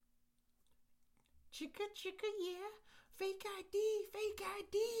chicka, chicka, yeah. Fake ID,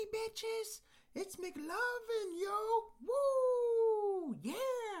 bitches. It's McLovin, yo. Woo,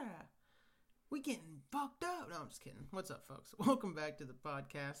 yeah. We getting fucked up. No, I'm just kidding. What's up, folks? Welcome back to the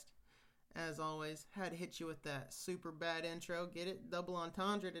podcast. As always, had to hit you with that super bad intro. Get it? Double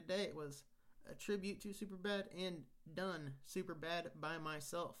entendre today. It was a tribute to Superbad and done Superbad by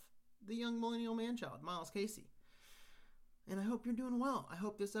myself, the young millennial man-child, Miles Casey. And I hope you're doing well. I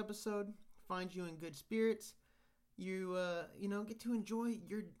hope this episode finds you in good spirits. You get to enjoy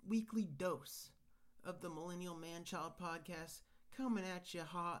your weekly dose of the Millennial Man-Child podcast coming at you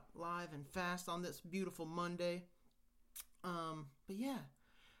hot, live, and fast on this beautiful Monday. But yeah,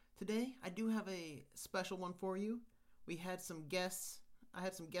 today I do have a special one for you. We had some guests. I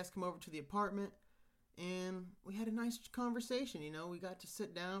had some guests come over to the apartment, and we had a nice conversation. We got to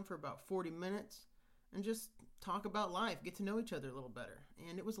sit down for about 40 minutes and just talk about life, get to know each other a little better.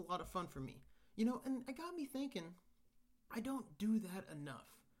 And it was a lot of fun for me. And it got me thinking, I don't do that enough.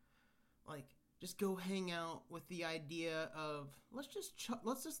 Like, just go hang out with the idea of, let's just talk.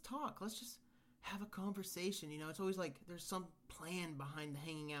 Let's just have a conversation. It's always like there's some plan behind the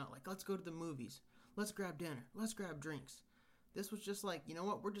hanging out. Like, let's go to the movies. Let's grab dinner. Let's grab drinks. This was just like, you know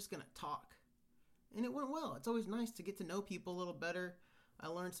what? We're just going to talk. And it went well. It's always nice to get to know people a little better. I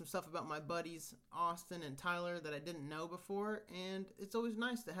learned some stuff about my buddies, Austin and Tyler, that I didn't know before. And it's always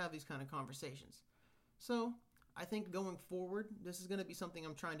nice to have these kind of conversations. So I think going forward, this is going to be something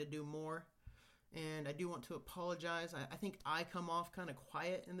I'm trying to do more. And I do want to apologize. I think I come off kind of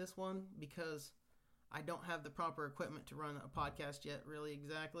quiet in this one because I don't have the proper equipment to run a podcast yet, really,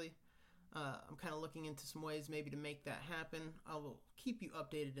 exactly. I'm kind of looking into some ways maybe to make that happen. I will keep you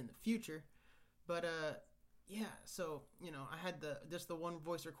updated in the future. But, yeah, so, I had the one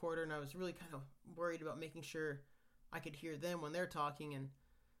voice recorder, and I was really kind of worried about making sure I could hear them when they're talking, and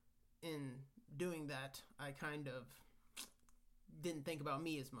in doing that, I kind of didn't think about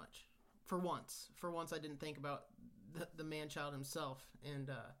me as much. For once, I didn't think about the man-child himself, and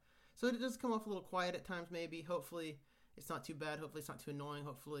so it does come off a little quiet at times, maybe. Hopefully, it's not too bad. Hopefully, it's not too annoying.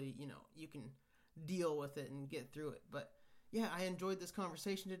 Hopefully, you can deal with it and get through it. But yeah, I enjoyed this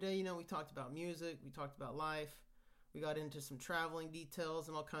conversation today. We talked about music, we talked about life, we got into some traveling details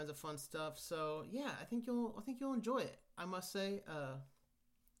and all kinds of fun stuff. So yeah, I think you'll enjoy it. I must say,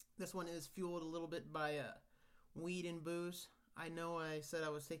 this one is fueled a little bit by weed and booze. I know I said I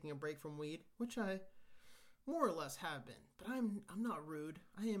was taking a break from weed, which I more or less have been, but I'm not rude.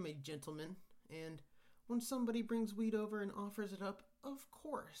 I am a gentleman, and when somebody brings weed over and offers it up, of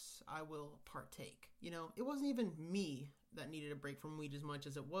course I will partake. It wasn't even me that needed a break from weed as much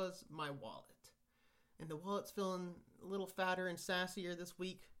as it was my wallet. And the wallet's feeling a little fatter and sassier this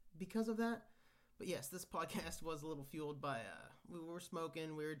week because of that. But yes, this podcast was a little fueled by, we were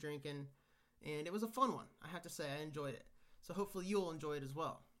smoking, we were drinking, and it was a fun one. I have to say, I enjoyed it. So hopefully you'll enjoy it as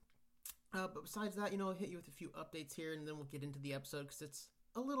well. But besides that, I'll hit you with a few updates here, and then we'll get into the episode because it's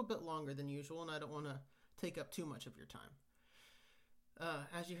a little bit longer than usual, and I don't want to take up too much of your time.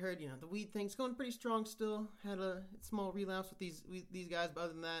 As you heard, the weed thing's going pretty strong still. Had a small relapse with these guys, but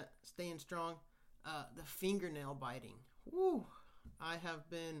other than that, staying strong. The fingernail biting. Woo! I have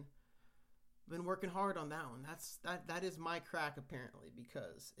been working hard on that one. That is my crack apparently,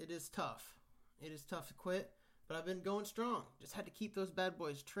 because it is tough. It is tough to quit, but I've been going strong. Just had to keep those bad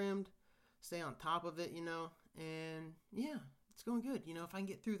boys trimmed, stay on top of it, and yeah, it's going good. If I can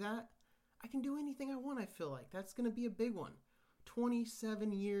get through that, I can do anything I want, I feel like. That's going to be a big one.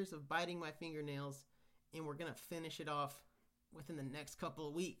 27 years of biting my fingernails, and we're going to finish it off within the next couple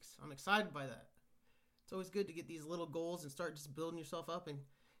of weeks. I'm excited by that. It's always good to get these little goals and start just building yourself up and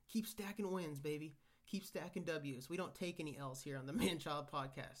keep stacking wins, baby. Keep stacking W's. We don't take any L's here on the Man-Child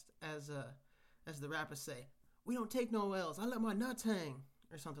podcast. As the rappers say, we don't take no L's. I let my nuts hang,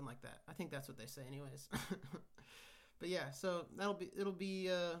 or something like that. I think that's what they say anyways. But yeah, so it'll be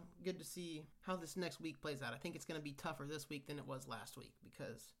good to see how this next week plays out. I think it's going to be tougher this week than it was last week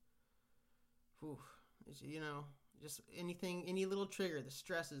because, just any little trigger, the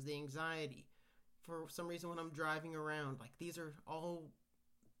stresses, the anxiety. For some reason when I'm driving around, like these are all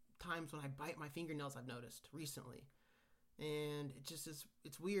times when I bite my fingernails, I've noticed recently. And it just is,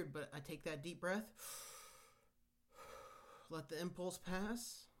 it's weird, but I take that deep breath, let the impulse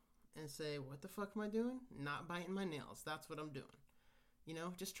pass, and say, what the fuck am I doing? Not biting my nails. That's what I'm doing.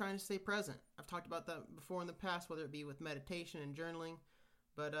 Just trying to stay present. I've talked about that before in the past, whether it be with meditation and journaling.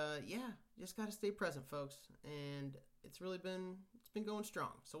 But yeah, just got to stay present, folks. And it's been going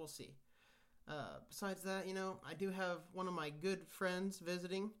strong. So we'll see. Besides that, I do have one of my good friends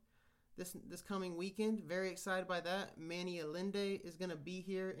visiting this coming weekend. Very excited by that. Manny Alinde is going to be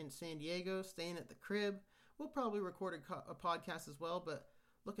here in San Diego, staying at the crib. We'll probably record a podcast as well, but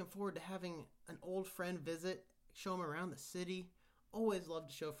looking forward to having an old friend visit, show him around the city. Always love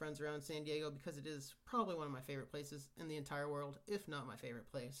to show friends around San Diego because it is probably one of my favorite places in the entire world, if not my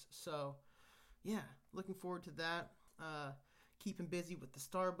favorite place. So, yeah, looking forward to that. Keeping busy with the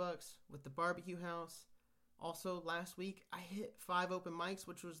Starbucks, with the barbecue house. Also, last week, I hit 5 open mics,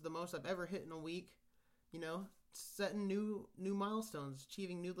 which was the most I've ever hit in a week. You know, setting new milestones,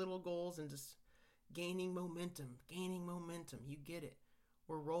 achieving new little goals, and just gaining momentum. You get it.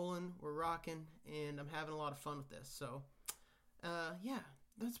 We're rolling, we're rocking, and I'm having a lot of fun with this. So, yeah,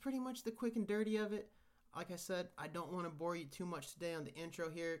 that's pretty much the quick and dirty of it. Like I said, I don't want to bore you too much today on the intro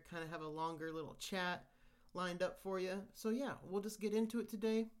here. Kind of have a longer little chat lined up for you. So, yeah, we'll just get into it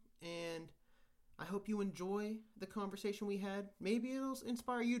today, and I hope you enjoy the conversation we had. Maybe it'll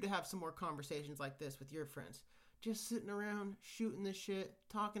inspire you to have some more conversations like this with your friends. Just sitting around, shooting the shit,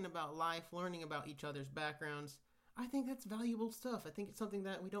 talking about life, learning about each other's backgrounds. I think that's valuable stuff. I think it's something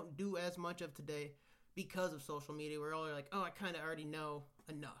that we don't do as much of today because of social media. We're all like, oh, I kind of already know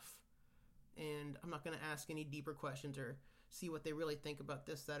enough. And I'm not going to ask any deeper questions or see what they really think about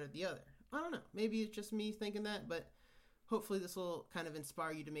this, that, or the other. I don't know. Maybe it's just me thinking that, but hopefully this will kind of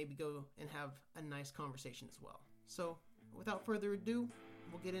inspire you to maybe go and have a nice conversation as well. So without further ado,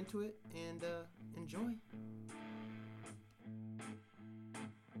 we'll get into it and enjoy.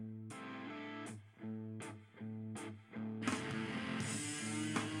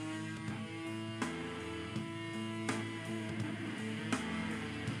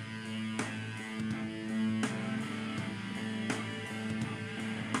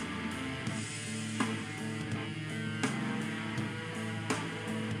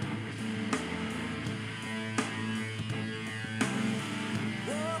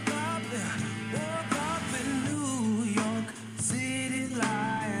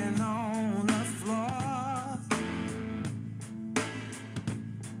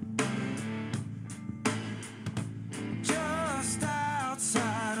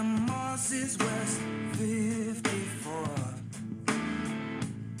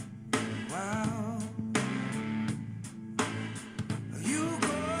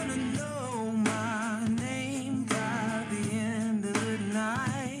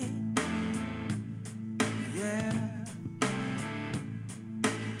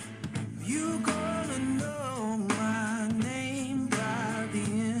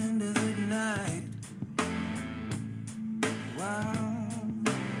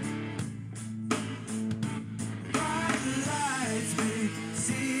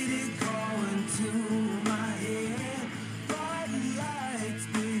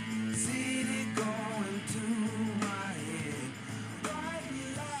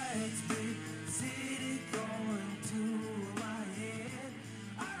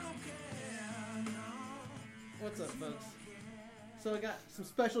 What's up, folks? So I got some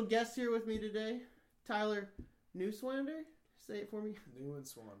special guests here with me today. Tyler Newswander. Say it for me.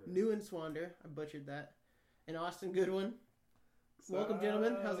 Newenswander. I butchered that. And Austin Goodwin. Welcome,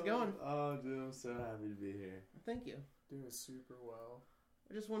 gentlemen. How's it going? Oh, dude, I'm so happy to be here. Thank you. Doing super well.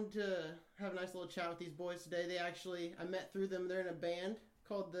 I just wanted to have a nice little chat with these boys today. I met through them. They're in a band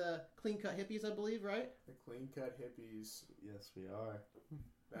called the Clean Cut Hippies, I believe, right? The Clean Cut Hippies. Yes, we are.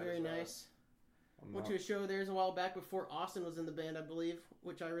 Very nice. Went to a show theirs a while back before Austin was in the band, I believe,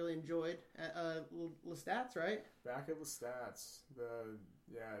 which I really enjoyed. At Lestat's, right? Back at Lestat's. The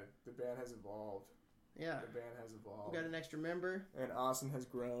band has evolved. Yeah. The band has evolved. We got an extra member. And Austin has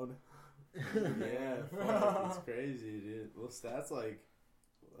grown. Yeah, fuck, it's crazy, dude. Lestat's like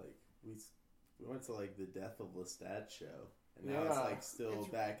we went to like the Death of Lestat show, and now it's like still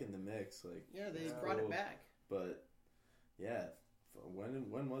back in the mix. Like they brought it back. But yeah,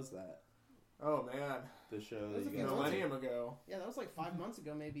 when was that? Oh man, the show that you got millennium ago. Yeah, that was like 5 months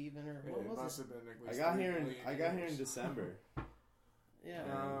ago, maybe even, or what was must it? Have been at least I got here in December. Yeah,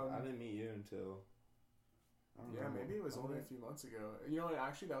 I didn't meet you until. Maybe it was only a few months ago. You know,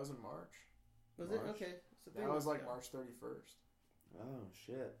 actually, that was in March. Was it? Okay. So that was like March 31st. Oh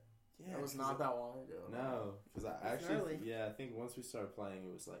shit! Yeah, that was not that long ago. No, because I think once we started playing,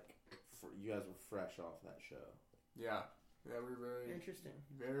 it was like you guys were fresh off that show. Yeah, we were very interesting.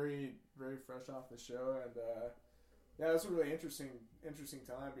 Very, very fresh off the show, and it was a really interesting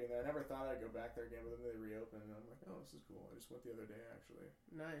time being there. I never thought I'd go back there again, but then they reopened, and I'm like, oh, this is cool. I just went the other day, actually.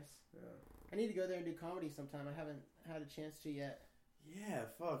 Nice. Yeah. I need to go there and do comedy sometime. I haven't had a chance to yet. Yeah,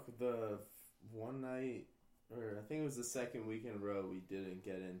 fuck. The one night, or I think it was the second week in a row, we didn't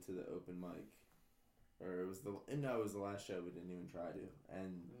get into the open mic. or it was the last show we didn't even try to,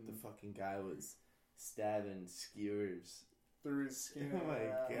 and the fucking guy was stabbing skewers through his skin. Oh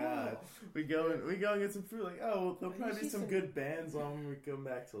my god. We go and get some food, like, oh, well, there'll probably be some good bands on when we come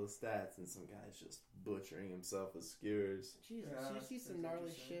back to the stats, and some guy's just butchering himself with skewers. Jesus, you see some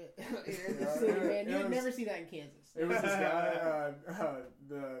gnarly shit here in the city, man. You would never see that in Kansas. It was this guy,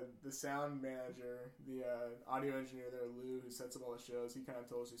 the sound manager, the audio engineer there, Lou, who sets up all the shows. He kind of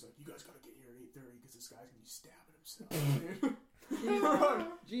told us, he's like, you guys gotta get here at 8:30 because this guy's gonna be stabbing himself.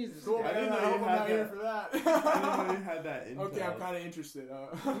 Jesus. Cool. I didn't know you had here for that. I didn't know you had that intel. Okay, I'm kind of interested.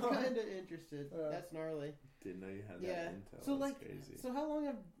 I'm kind of interested. That's gnarly. Didn't know you had that intel. So that's crazy. So how long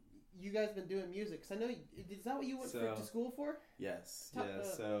have you guys been doing music? Because I know is that what you went to school for? Yes.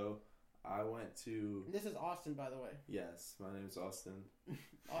 So I went to. This is Austin, by the way. Yes, my name is Austin.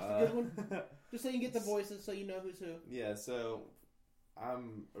 Austin, good one. Just so you can get the voices, so you know who's who. Yeah. So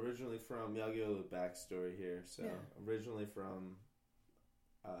I'm originally from. I'll give a little backstory here. So originally from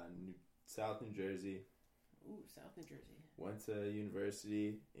South New Jersey. Ooh, South New Jersey. Went to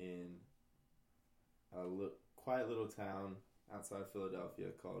university in a quiet little town outside Philadelphia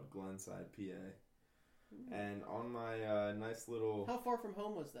called Glenside, PA. And on my nice little... How far from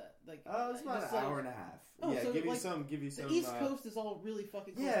home was that? Like, it's about an hour and a half. Oh, yeah, so give you like, some. The East Coast is all really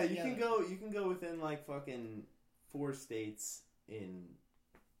fucking close Yeah, together. you can go within like fucking 4 states in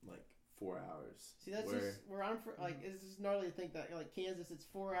like 4 hours. See, that's just where I'm from. Like, it's just gnarly to think that like Kansas, it's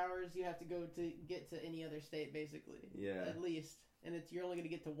 4 hours you have to go to get to any other state, basically. Yeah, at least, and you're only going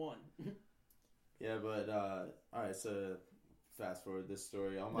to get to one. Yeah, but all right. So fast forward this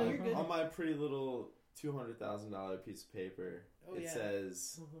story on my pretty little $200,000 piece of paper. It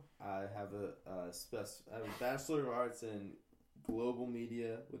says I have a Bachelor of Arts in Global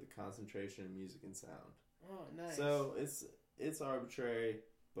Media with a concentration in music and sound. Oh, nice. So it's arbitrary,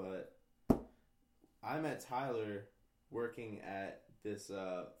 but I met Tyler working at this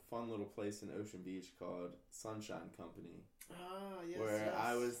fun little place in Ocean Beach called Sunshine Company. Oh, yes. Where yes.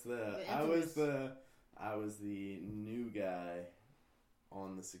 I was the new guy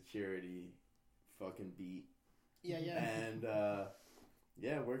on the security fucking beat. Yeah. And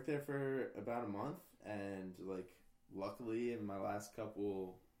worked there for about a month, and like luckily in my last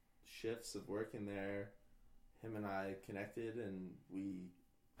couple shifts of working there, him and I connected, and we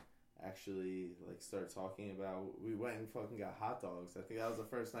actually like started talking about. We went and fucking got hot dogs. I think that was the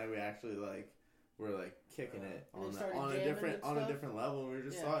first night we actually like were like kicking it on a different level. And we were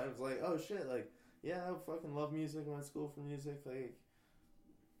just thought it was like, oh shit, like I fucking love music. Went to school for music. Like,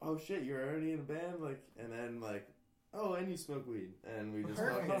 oh shit, you're already in a band. Like, and then like, oh, and you smoke weed, and we just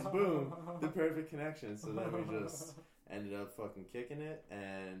fucking boom, the perfect connection. So then we just ended up fucking kicking it,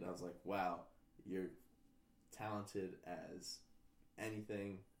 and I was like, wow, you're talented as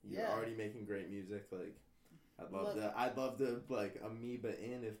anything. You're already making great music. Like, I'd love to like amoeba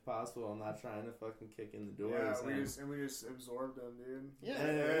in if possible. I'm not trying to fucking kick in the doors. Yeah, we just absorbed him, dude. Yeah,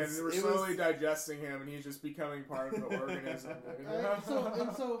 and we're slowly digesting him, and he's just becoming part of the organism.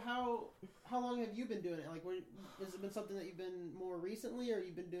 So how long have you been doing it? Like, has it been something that you've been more recently, or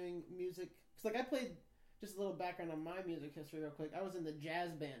you've been doing music? Because like I played, just a little background on my music history real quick. I was in the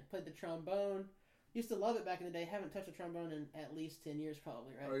jazz band, played the trombone. Used to love it back in the day. Haven't touched a trombone in at least 10 years,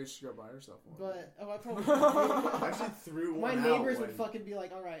 probably, right? Oh, you should go buy yourself one. But, I probably I actually threw one My neighbors would fucking be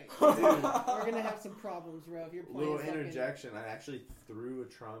like, all right, dude, we're going to have some problems, bro, if you're playing Little interjection. I actually threw a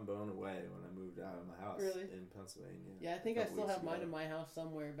trombone away when I moved out of my house in Pennsylvania. Yeah, I think I still have mine in my house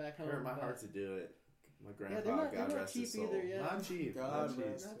somewhere back home. It hurt my heart to do it. My grandpa, God rest his soul. Either, yeah. Not cheap. Not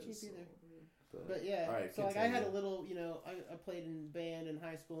cheap either. But yeah, right, so like I had a little, I played in band in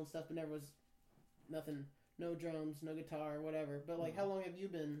high school and stuff, but never was nothing... No drums, no guitar, whatever. But like, how long have you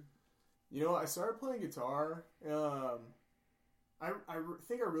been? I started playing guitar. I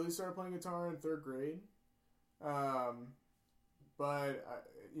think I really started playing guitar in 3rd grade. But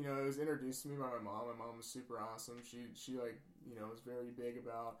it was introduced to me by my mom. My mom was super awesome. She like was very big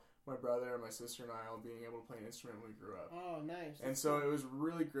about my brother and my sister and I all being able to play an instrument when we grew up. Oh, nice. And so it was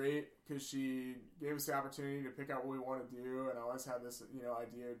really great because she gave us the opportunity to pick out what we want to do, and I always had this,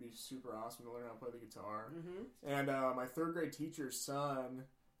 idea it would be super awesome to learn how to play the guitar. Mm-hmm. And my 3rd grade teacher's son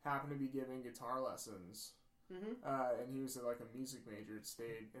happened to be giving guitar lessons, and he was like a music major at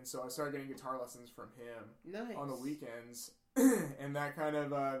State, and so I started getting guitar lessons from him on the weekends, and that kind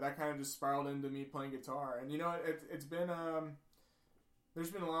of just spiraled into me playing guitar. And it's been there's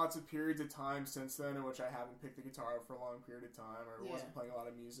been lots of periods of time since then in which I haven't picked the guitar up for a long period of time, or wasn't playing a lot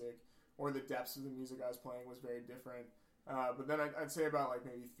of music, or the depths of the music I was playing was very different. But then I'd say about like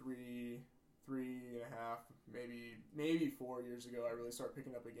maybe 3.5, maybe 4 years ago, I really started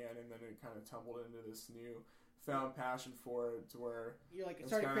picking up again, and then it kind of tumbled into this new found passion for it, to where You're like it's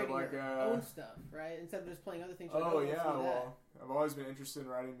started kind of creating like your own stuff, right? Instead of just playing other things. You're like, oh let's yeah, do that. well, I've always been interested in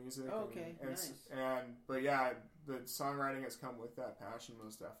writing music. Oh, okay, nice. But yeah, the songwriting has come with that passion,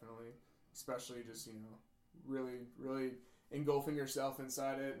 most definitely. Especially just, really, really engulfing yourself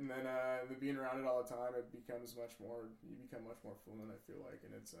inside it, and then being around it all the time, you become much more fluent, I feel like,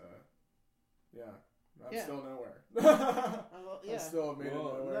 and it's I'm still nowhere. Yeah. I still have made it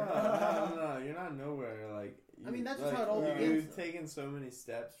nowhere. No, you're not nowhere. Like, that's just how it all begins. You've taken so many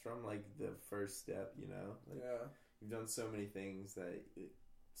steps from like the first step, You've done so many things that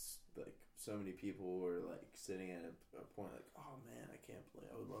like so many people were like sitting at a point like, oh man, I can't play.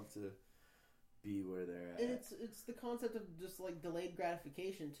 I would love to be where they're at. And it's the concept of just like delayed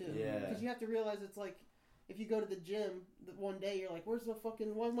gratification too. Yeah. Because you have to realize it's like if you go to the gym one day, you're like, why's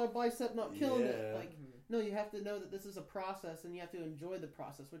my bicep not killing it? Like, no, you have to know that this is a process, and you have to enjoy the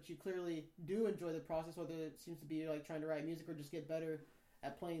process, which you clearly do enjoy the process, whether it seems to be like trying to write music or just get better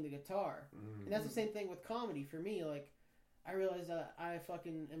at playing the guitar. Mm-hmm. And that's the same thing with comedy for me. Like, I realize that I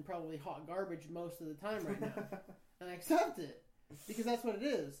fucking am probably hot garbage most of the time right now, and I accept it. Because that's what it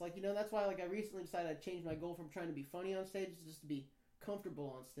is. Like, that's why, like, I recently decided I'd change my goal from trying to be funny on stage to just to be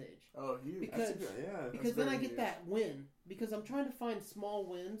comfortable on stage. Oh, huge. Because then I get that win. Because I'm trying to find small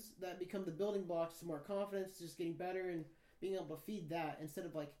wins that become the building blocks to more confidence, just getting better and being able to feed that, instead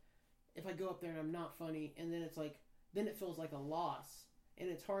of, like, if I go up there and I'm not funny, and then it's like, then it feels like a loss. And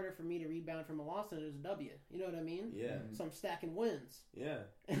it's harder for me to rebound from a loss than it is a W. You know what I mean? Yeah. So I'm stacking wins. Yeah.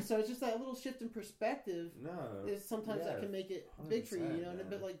 And so it's just that little shift in perspective. Is sometimes that can make it big for you,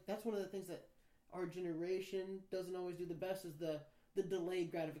 But like that's one of the things that our generation doesn't always do the best is the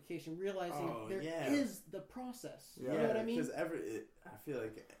delayed gratification, realizing there is the process. Yeah. You know what I mean? Because I feel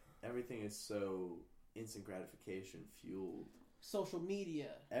like everything is so instant gratification fueled. Social media,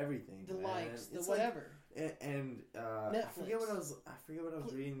 everything, the likes, the it's whatever, and Netflix. I forget what I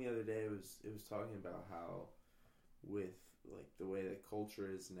was reading the other day. It was talking about how with like the way that culture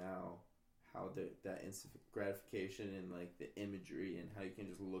is now, how that instant gratification and like the imagery and how you can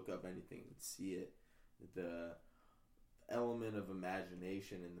just look up anything and see it, the element of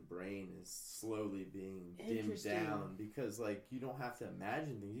imagination in the brain is slowly being dimmed down, because like you don't have to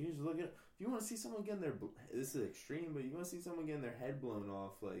imagine things. You just look at, if you want to see someone getting their, this is extreme, but you want to see someone getting their head blown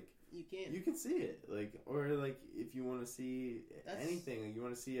off, like you can see it, like, or like if you want to see anything, like you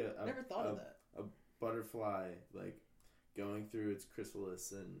want to see I never thought of that, a butterfly like going through its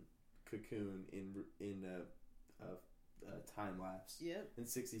chrysalis and cocoon in a time lapse in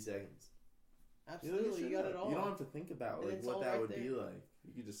 60 seconds. Absolutely, you got it all. You don't have to think about like what that would be like.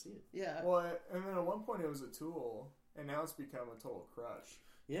 You can just see it. Yeah. Well, and then at one point it was a tool, and now it's become a total crutch.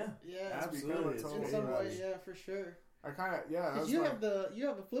 Yeah. Yeah. Absolutely. In some way, yeah, for sure. I kind of, Because you have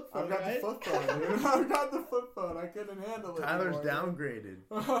a flip phone, I've got the flip phone, dude. I've got the flip phone. I couldn't handle it. Tyler's downgraded.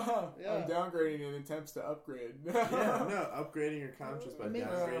 I'm downgrading in attempts to upgrade. Upgrading your conscience by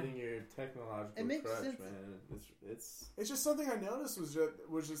downgrading your technological crutch, sense. Man. It's just something I noticed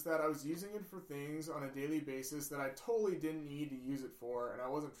was just that I was using it for things on a daily basis that I totally didn't need to use it for, and I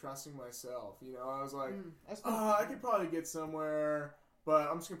wasn't trusting myself. I was like, I could probably get somewhere, but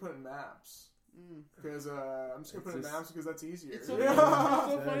I'm just gonna put it in maps. Because I'm just gonna put it in maps because that's easier. It's so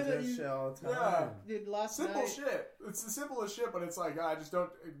funny that you did last simple night. Shit. It's the simplest shit, but it's like I just don't.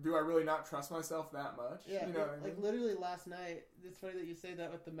 Do I really not trust myself that much? Yeah, you know what I mean? Literally last night. It's funny that you say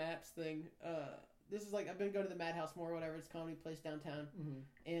that with the maps thing. This is like I've been going to the Madhouse more, whatever. It's a comedy place downtown,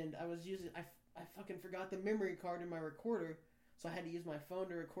 and I was using. I fucking forgot the memory card in my recorder, so I had to use my phone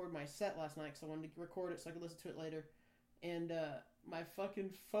to record my set last night because I wanted to record it so I could listen to it later, and my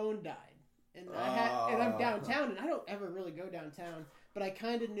fucking phone died. And I'm downtown, and I don't ever really go downtown, but I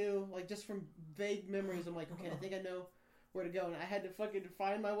kind of knew, like, just from vague memories, I'm like, okay, I think I know where to go, and I had to fucking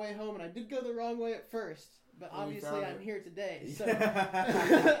find my way home, and I did go the wrong way at first, but obviously I'm here today, so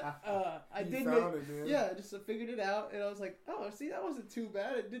I did just figured it out, and I was like, oh, see, that wasn't too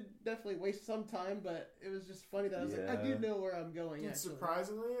bad. It did definitely waste some time, but it was just funny that I was like, I do know where I'm going. Dude,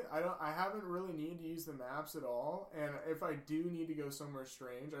 surprisingly, I haven't really needed to use the maps at all, and if I do need to go somewhere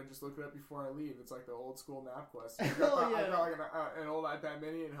strange, I just look it up before I leave. It's like the old school map quest. I've got like an old iPad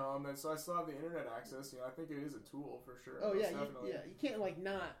Mini at home, and so I still have the internet access. I think it is a tool for sure. Oh yeah, you can't like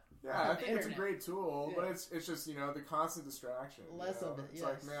not. Yeah, I think it's a great tool, but it's just the constant distraction. Less of it. It's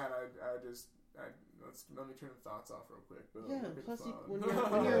like, man, let me turn the thoughts off real quick. Boom, plus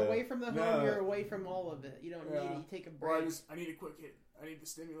when you're away from the home, you're away from all of it. You don't need it. You take a break. Or I need a quick hit. I need the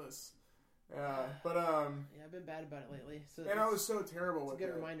stimulus. But I've been bad about it lately. So and I was so terrible with it.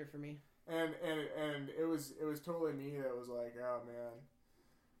 It's a good reminder for me. And it was totally me that was like, oh man.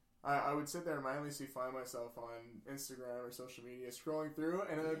 I would sit there and mindlessly find myself on Instagram or social media scrolling through,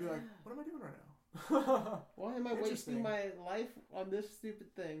 and then I'd be like, what am I doing right now? Why am I wasting my life on this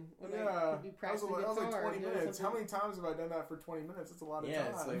stupid thing when I could be that practicing was like guitar? 20 minutes. How many times have I done that for 20 minutes? It's a lot of time.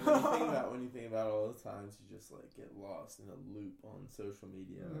 It's like when you think about all the times you just like get lost in a loop on social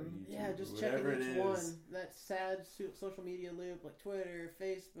media or YouTube, just or checking whatever each it one. is. That sad social media loop, like Twitter,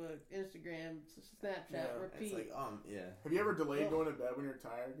 Facebook, Instagram, Snapchat, repeat. It's like, Have you ever delayed going to bed when you're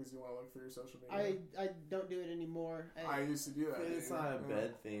tired because you want to look through your social media? I don't do it anymore. I used to do that. It's not a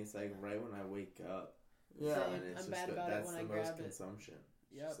bed thing. It's like right when I wake up. Yeah, and it's I'm bad about it when I grab it. Consumption.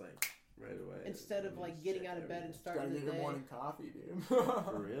 Yep. Just like right away. Instead of like getting out of bed and starting the day. Gotta get your morning coffee, dude.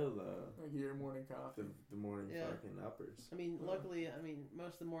 For real though. Like your morning coffee. The morning fucking uppers. I mean, luckily,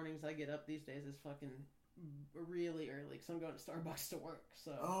 most of the mornings I get up these days is fucking really early because I'm going to Starbucks to work.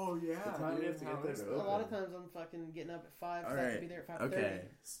 So. Oh yeah. The time you have to get there to A open. lot of times I'm fucking getting up at 5. So I have to be there at 5:30. Okay,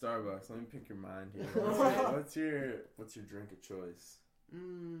 Starbucks. Let me pick your mind here. What's your drink of choice?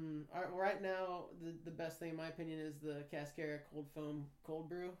 Right now, the best thing in my opinion is the Cascara Cold Foam Cold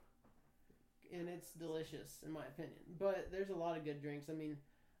Brew, and it's delicious in my opinion. But there's a lot of good drinks. I mean,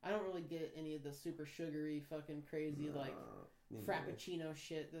 I don't really get any of the super sugary, fucking crazy Frappuccino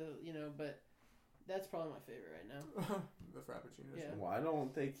shit. But that's probably my favorite right now. The Frappuccino. Yeah.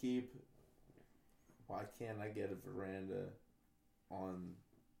 Why can't I get a veranda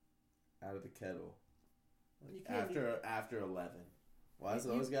out of the kettle? You can't after 11. Why has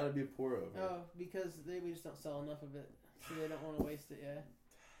it always got to be a pour over? Oh, because we just don't sell enough of it, so they don't want to waste it. Yeah,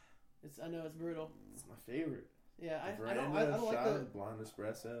 I know it's brutal. It's my favorite. Yeah, I don't like the blonde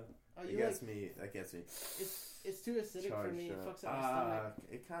espresso. Oh, That gets me. It's too acidic for me. It fucks up my stomach.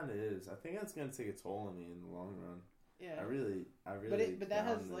 It kind of is. I think that's gonna take a toll on me in the long run. Yeah, I really. But that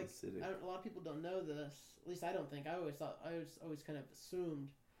has like acidic. a lot of people don't know this. At least I don't think. I always kind of assumed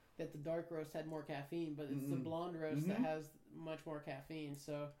that the dark roast had more caffeine, but it's the blonde roast that has much more caffeine.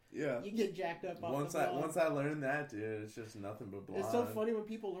 So you get jacked up off the blonde. Once I learned that, dude, it's just nothing but blonde. It's so funny when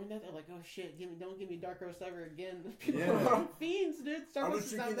people learn that. They're like, "Oh shit, don't give me dark roast ever again." People are fiends, dude. Starbucks I was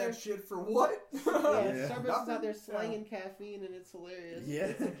is drinking out there. that shit for what? Starbucks is out there slanging caffeine, and it's hilarious. Yeah,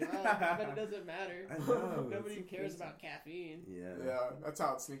 it's a drug, but it doesn't matter. I know. Nobody cares about caffeine. Yeah, that's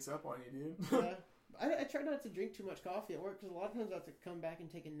how it sneaks up on you, dude. Yeah. I try not to drink too much coffee at work because a lot of times I have to come back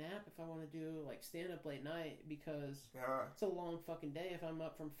and take a nap if I want to do like stand up late night because it's a long fucking day if I'm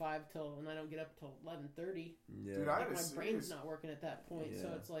up from 5 till and I don't get up till 11:30. Yeah, dude, my brain's not working at that point,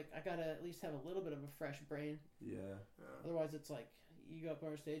 so it's like I gotta at least have a little bit of a fresh brain. Yeah. Otherwise, it's like you go up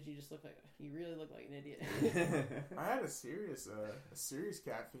on stage, you just you really look like an idiot. I had a serious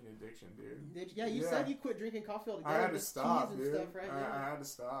caffeine addiction, dude. You said you quit drinking coffee altogether. I had to stop, dude. Stuff, right? I had to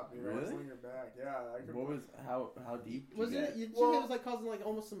stop, dude. Really? I was linger back. Yeah. What was how deep? Was it? It was like causing like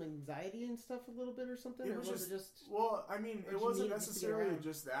almost some anxiety and stuff a little bit or something, it was just? Well, I mean, it wasn't necessarily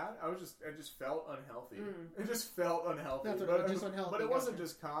just that. I just felt unhealthy. It just felt unhealthy. Just unhealthy. But it wasn't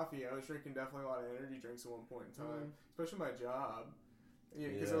just coffee. I was drinking definitely a lot of energy drinks at one point in time, especially my job.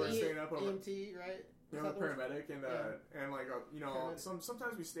 Because I was staying up over EMT, right? I'm a paramedic, and like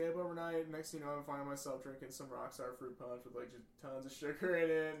sometimes we stay up overnight. Next thing you know, I'm finding myself drinking some Rockstar fruit punch with like just tons of sugar in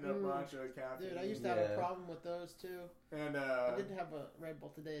it and a bunch of caffeine. Dude, I used to have a problem with those too. And I did have a Red Bull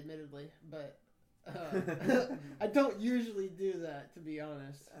today, admittedly, but I don't usually do that, to be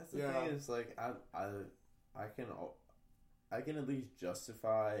honest. That's the thing. Is like I can at least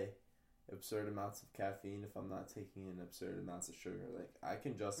justify absurd amounts of caffeine if I'm not taking in absurd amounts of sugar. Like I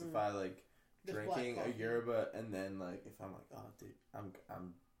can justify like drinking a yerba and then like if I'm like, oh dude,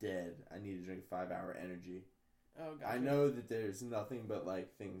 I'm dead, I need to drink 5 Hour Energy. Oh, gotcha. I know that there's nothing but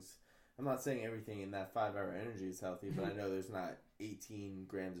like things. I'm not saying everything in that 5 Hour Energy is healthy, but I know there's not 18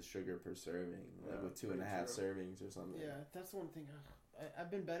 grams of sugar per serving, like with 2.5 servings or something. Yeah, that's one thing.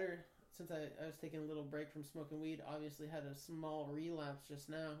 I've been better since I was taking a little break from smoking weed. Obviously had a small relapse just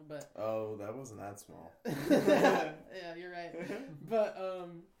now, but oh, that wasn't that small. Yeah, you're right. But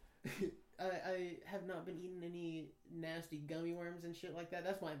I have not been eating any nasty gummy worms and shit like that.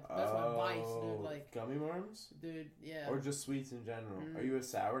 That's my vice, dude. Like gummy worms, dude. Yeah. Or just sweets in general. Are you a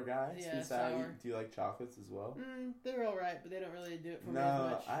sour guy? Yeah, Sweet sour. Do you like chocolates as well? They're all right, but they don't really do it for me as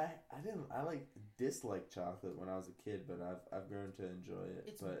much. I didn't. I disliked chocolate when I was a kid, but I've grown to enjoy it.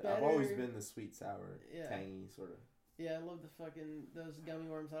 It's but better. I've always been the sweet sour, tangy sort of. Yeah, I love those gummy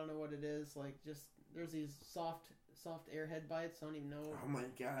worms. I don't know what it is. Like just there's these soft airhead bites. I don't even know. Oh my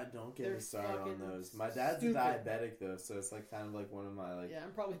god! Don't get me started on those. My dad's stupid. diabetic though, so it's like kind of like one of my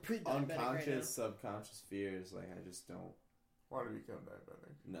I'm probably pre-diabetic unconscious, right now. subconscious fears. Like I just don't. want to become diabetic.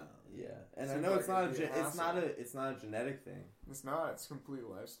 No, yeah, and I Seems know like it's not it'd be a it's not a genetic thing. It's not. It's a complete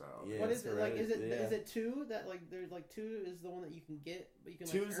lifestyle. Yeah, What is it like? Is it yeah. is it two that like there's like two is the one that you can get, but you can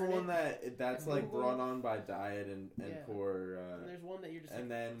Two like is the earn one it? that's and like move brought on? on by diet and Yeah. poor. And there's one that you're just. And like,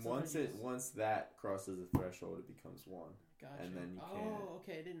 then sometimes you just- once that crosses the threshold, it becomes one. Gotcha. and then you oh, can't.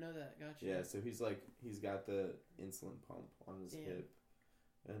 okay, I didn't know that. Gotcha. Yeah, so he's got the insulin pump on his Damn. hip,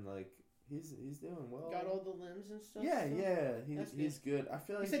 and like he's doing well. Got all the limbs and stuff. Yeah, so? yeah, That's he's good. I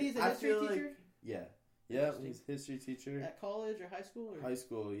feel like You said he's a I history feel teacher Like, yeah, Interesting. he's a history teacher. at college or high school. Or? High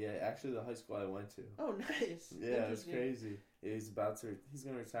school, yeah. Actually, the high school I went to. Oh, nice. Yeah, it's Interesting. crazy. He's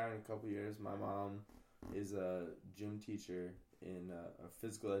gonna retire in a couple years. My mom is a gym teacher in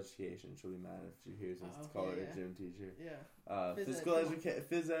physical education. She'll be mad if she hears us call her a gym teacher. Yeah. Physical education,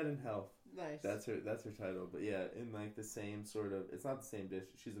 phys ed and health. Nice. That's her title. But yeah, in like the same sort of, it's not the same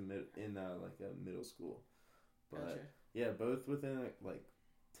district. She's in like a middle school. But Gotcha. yeah, both within like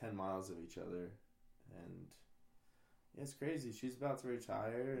 10 miles of each other, and yeah, it's crazy. She's about to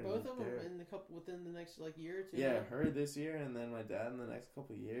retire. And Both of them within the next like year or two. yeah, right? her this year, and then my dad in the next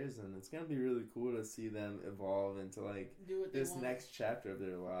couple of years, and it's gonna be really cool to see them evolve into like Do what they this want. next chapter of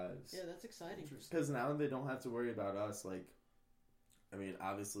their lives. Yeah, that's exciting. Because now they don't have to worry about us. Like, I mean,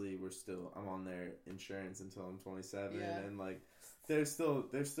 obviously I'm on their insurance until I'm 27, Yeah. and like there's still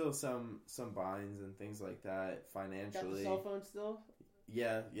some binds and things like that Got financially. the cell phone still.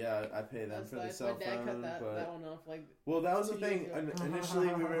 Yeah, I pay them That's for nice. the cell My dad phone, cut that but one off. Like, well, that was 2 the thing. years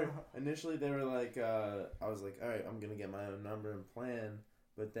ago. Initially they were like, I was like, all right, I'm gonna get my own number and plan,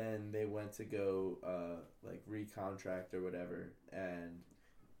 but then they went to go like recontract or whatever, and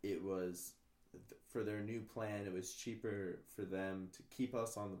it was for their new plan. It was cheaper for them to keep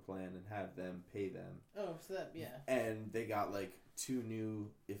us on the plan and have them pay them. oh, so that And they got like 2 new.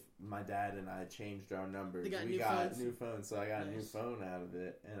 If my dad and I changed our numbers, They got we new got phones. new phones. So I got a new Nice. phone out of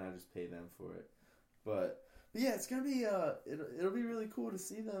it, and I just pay them for it. But yeah, it's gonna be it'll be really cool to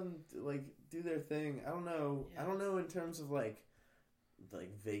see them like do their thing. I don't know. Yeah. I don't know in terms of like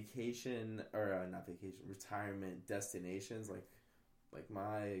vacation or not vacation, retirement destinations. Like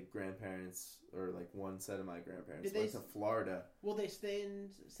my grandparents, or like one set of my grandparents Did they went to Florida. will they stay in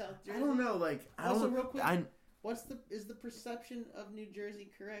South Jersey? I don't know. Like Also, real quick, I is the perception of New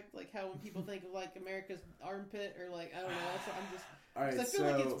Jersey correct? Like how when people think of like America's armpit or like I don't know. I'm just all right. 'cause I feel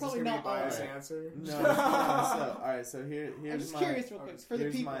So like it's probably not biased alright. answer. no. So all right. So here's I'm just my curious, real quick, for the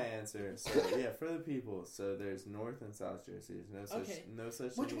here's people. my answer. So yeah, for the people. So there's North and South Jersey. There's no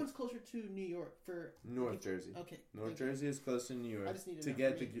such Which thing. one's closer to New York? For North Jersey. okay, North thank you. Jersey is close to New York. I just need to to know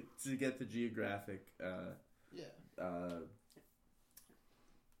get for the get the geographic Yeah.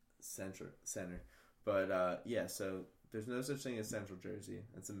 center. But yeah, so there's no such thing as Central Jersey.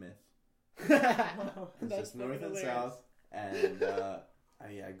 That's a myth. It's That's just North fucking and hilarious. South, and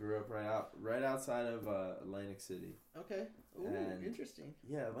I grew up right outside of Atlantic City. Okay. Ooh, And- interesting.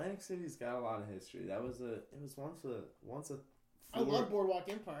 Yeah, Atlantic City's got a lot of history. It was once a I love Boardwalk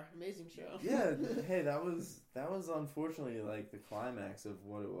Empire. Amazing show. yeah. Hey, that was unfortunately like the climax of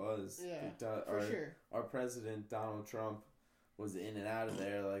what it was. Yeah, Our for sure. our president Donald Trump was in and out of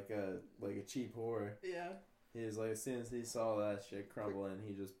there like a cheap whore. Yeah. He was like, as soon as he saw that shit crumbling,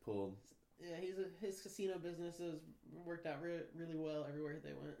 he just pulled. Yeah, his casino businesses worked out really well everywhere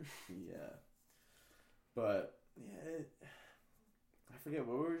they went. Yeah, but yeah, I forget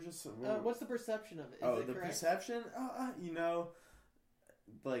what we were just. What's the perception of it? Is it the correct? perception.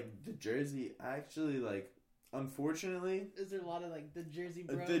 Like the Jersey, actually, like unfortunately, Is there a lot of like the Jersey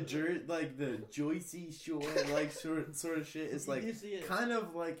bro? like the Joycey Shore like sort of shit is like You see it. kind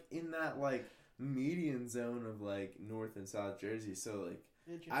of like in that like median zone of like North and South Jersey. So like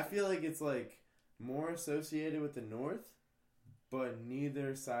Interesting. I feel like it's like more associated with the North, but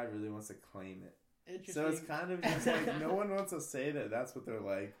neither side really wants to claim it. Interesting. So it's kind of just like no one wants to say that that's what they're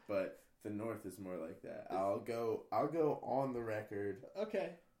like, but the North is more like that. I'll go on the record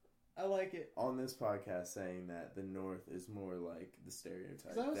okay. I like it. on this podcast saying that the North is more like the 'Cause I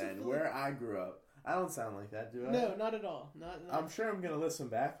stereotype also than feel where I grew up. I don't sound like that, do I? No, not at all. Not. I'm sure I'm gonna listen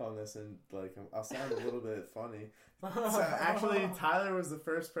back on this and like I'll sound a little bit funny. So actually, Tyler was the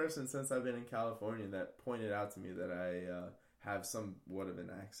first person since I've been in California that pointed out to me that I have somewhat of an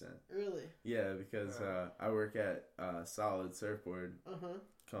accent. Really. Yeah, because I work at Solid Surfboard Uh-huh.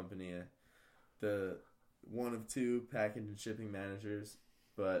 Company, the one of 2 package and shipping managers.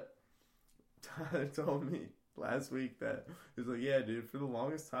 But Tyler told me last week that he was like, yeah, dude, for the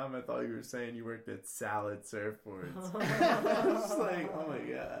longest time I thought you were saying you worked at Salad Surfboards. I was just like, oh my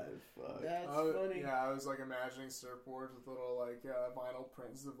god, fuck. That's funny. Yeah, I was like imagining surfboards with little like vinyl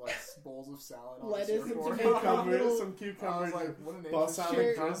prints of like bowls of salad on Lettuce the and surfboard. tomato. Some I was cucumbers. like, what an balsamic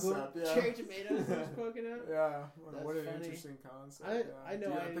interesting drizzle. concept. Yeah. Cherry tomatoes just poking out. Yeah, That's what an funny. interesting concept. I know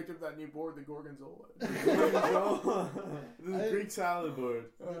Dude, I I- picked up that new board, the Gorgonzola. The Greek salad board.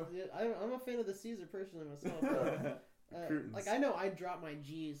 Yeah, I'm a fan of the Caesar personally myself. But, Croutons. like I know I drop my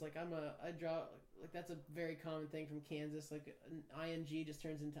G's. Like I drop like that's a very common thing from Kansas. Like an ing just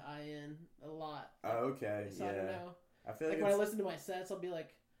turns into in a lot. Oh, okay, So I don't yeah. know. I feel Like like when I it's... listen to my sets, I'll be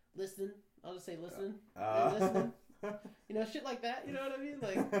like, listen. I'll just say listen. Uh, Listen. You know, shit like that. You know what I mean?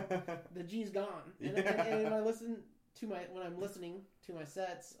 Like the G's gone. And when I listen to when I'm listening to my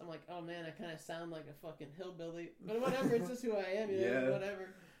sets, I'm like, oh man, I kind of sound like a fucking hillbilly. But whatever, it's just who I am. You know, Yeah. whatever.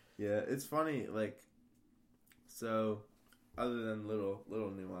 Yeah, it's funny, like, so, other than little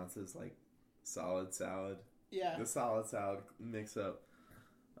nuances, like solid salad, Yeah. the solid salad mix-up,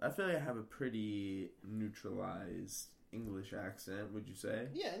 I feel like I have a pretty neutralized English accent, would you say?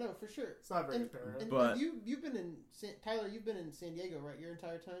 Yeah, no, for sure. It's not very And, apparent. But- you've been in Tyler. You've been in San Diego, right? Your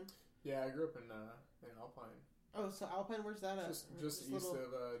entire time. Yeah, I grew up in Alpine, Oh, so Alpine, where's that at? just east little-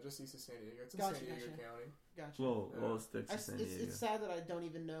 of San Diego. It's in Gotcha, San Diego gotcha. County. Gotcha. Little sticks of San Diego. It's sad that I don't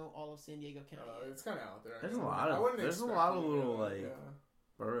even know all of San Diego County. It's kind of out there. There's a I lot of- wouldn't there's a expect lot of you to little, know, like, yeah.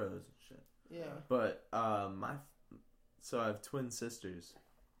 Burrows and shit. Yeah. But, so I have twin sisters.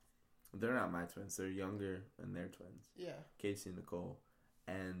 They're not my twins. They're younger, and they're twins. Yeah. Casey and Nicole.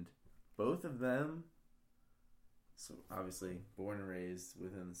 And both of them, so obviously born and raised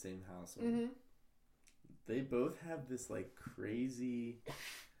within the same household, Mm-hmm. they both have this like crazy,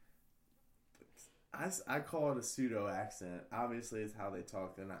 I call it a pseudo accent. Obviously it's how they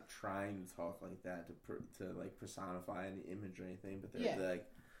talk. They're not trying to talk like that to like personify any image or anything, but they're like,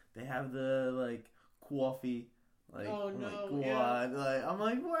 they have the like coffee. Like, Oh, I'm no, like, what? yeah. Like, I'm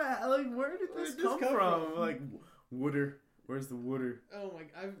like, what? Like, where did this come from? Like, Wooder. Where's the Wooder? Oh my,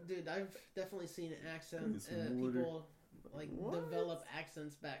 I've definitely seen accent It's water. people like What? develop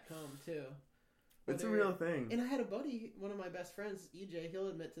accents back home too. It's a Whether- real thing. And I had a buddy, one of my best friends, EJ. He'll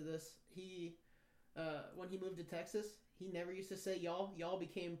admit to this. He, when he moved to Texas, he never used to say y'all. Y'all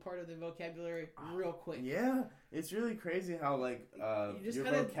became part of the vocabulary real quick. Yeah, it's really crazy how like You just your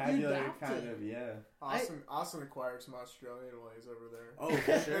kinda- you vocabulary adopt kind it. of Austin acquired some Australian ways over there. Oh,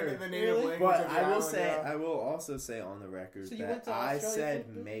 for sure. the native Really? language But of the I will island, say, yeah. I will also say on the record So you went that to I Australia said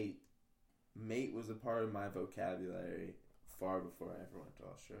for a bit? mate. Mate was a part of my vocabulary far before I ever went to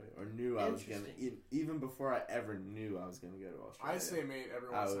Australia, or knew I was gonna. Interesting. Even before I ever knew I was gonna go to Australia. I say mate every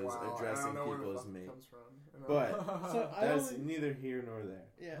I once in a was while. and I addressing don't know where the people as fuck it mate. comes from. You know? But- So I That's only, neither here nor there.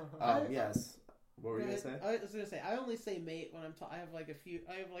 yeah. Yes. What were you gonna say? I was gonna say I only say mate when I'm. I have like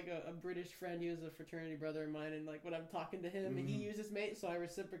a British friend who's a fraternity brother of mine, and like when I'm talking to him, and he Mhm. uses mate, so I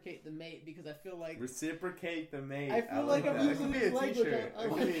reciprocate the mate because I feel like Reciprocate the mate. I feel like I'm that. using It could be this a language. t-shirt. I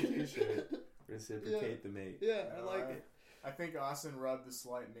It like could be a it. t-shirt. Reciprocate the mate. Yeah, I like it. I think Austin rubbed the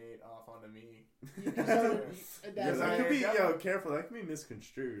slight mate off onto me. You can start- Yeah, that's that right. could be, Yeah. careful, that could be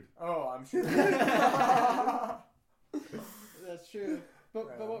misconstrued. Oh, I'm sure. That's true.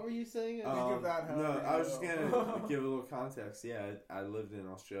 But what were you saying? Think of that no, however I you was just will. gonna give a little context. Yeah, I lived in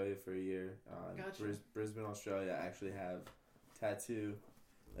Australia for a year. Gotcha. Brisbane, Australia. I actually have tattoo.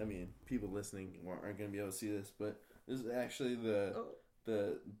 I mean, people listening aren't gonna be able to see this, but this is actually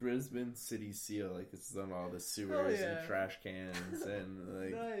the Brisbane city seal. Like it's on all the sewers yeah. and trash cans and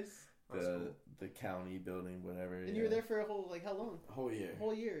like Nice. That's cool. the county building, whatever. And you were there for a whole how long? whole year. A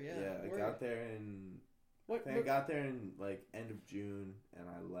whole year, yeah. Yeah, I Where- got there in. What I got there in like end of June, and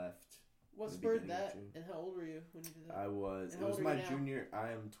I left. what the spurred beginning of that? June. And how old were you when you did that? I was. And It how was old are my you now? junior. I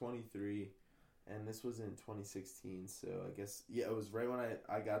am 23, and this was in 2016. So I guess it was right when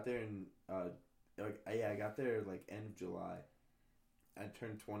I got there in I got there like end of July. I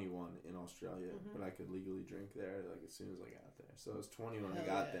turned 21 in Australia, Mhm. but I could legally drink there like as soon as I got there. So I was 20 when I Hell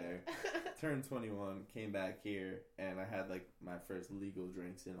got yeah. there. Turned 21, came back here, and I had like my first legal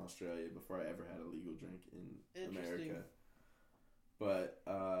drinks in Australia before I ever had a legal drink in Interesting. America. But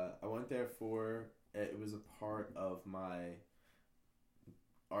I went there for it was a part of my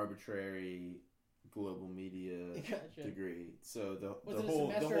arbitrary global media Gotcha. degree. So Was the it a whole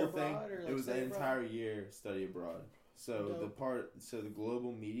semester thing abroad, or, like, it was an study abroad? entire year study abroad. So Dope. the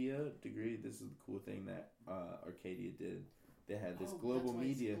global media degree. This is the cool thing that Arcadia did. They had this Oh, global that's why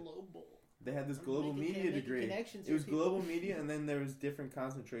it's media. global. They had this I'm global making- media making degree. connections It was here, people. global media, and then there was different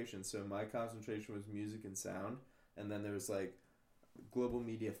concentrations. So my concentration was music and sound, and then there was like global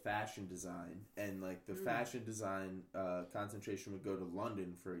media fashion design, and like the fashion design concentration would go to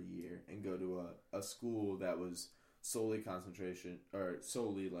London for a year and go to a school that was solely concentration or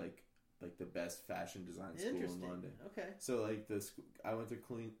solely like the best fashion design school in London. Okay. So like I went to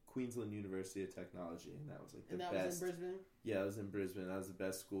Queensland University of Technology, and that was like the best. And that was in Brisbane. Yeah, it was in Brisbane. That was the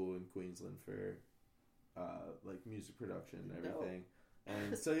best school in Queensland for like music production and everything.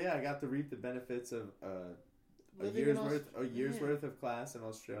 And so yeah, I got to reap the benefits of a year's worth of class in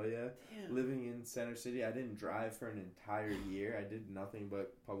Australia. Damn. Living in Center City. I didn't drive for an entire year. I did nothing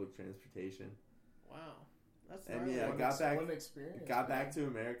but public transportation. Wow. And yeah, I got back to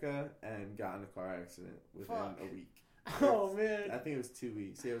America and got in a car accident within a week. Oh man! I think it was 2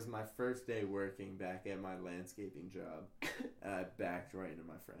 weeks. It was my first day working back at my landscaping job, and I backed right into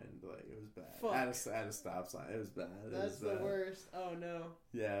my friend. Like it was bad. At a stop sign. It was bad. That's the worst. Oh no.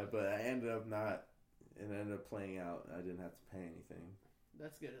 Yeah, but I ended up not. It ended up playing out. I didn't have to pay anything.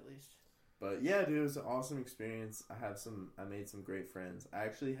 That's good at least. But yeah, dude, it was an awesome experience. I made some great friends. I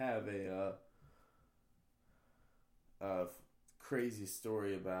actually have a crazy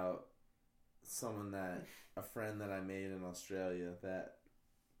story about a friend that I made in Australia that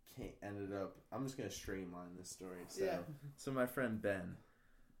ended up. I'm just gonna streamline this story. So my friend Ben,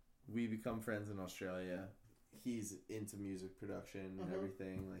 we become friends in Australia. He's into music production and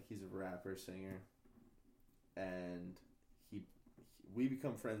everything. Like he's a rapper, singer, and we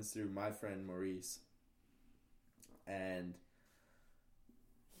become friends through my friend Maurice, and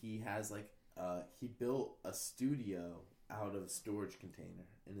he has like. He built a studio out of a storage container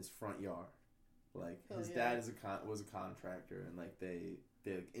in his front yard. Like his dad was a contractor, and like they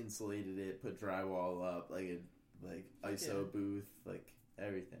like insulated it, put drywall up, like ISO booth, like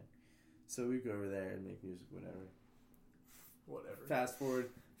everything. So we go over there and make music, whatever. Fast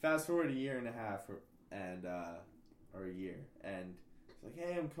forward a year and a half, or a year, and it's like,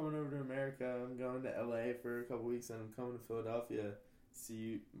 hey, I'm coming over to America. I'm going to LA for a couple weeks, and I'm coming to Philadelphia. See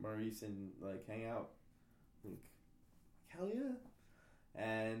you, Maurice, and like hang out. Like, hell yeah!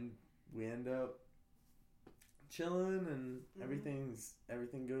 And we end up chilling, and everything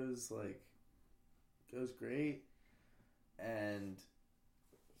goes great. And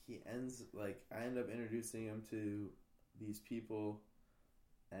I end up introducing him to these people,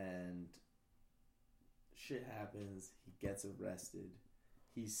 and shit happens. He gets arrested.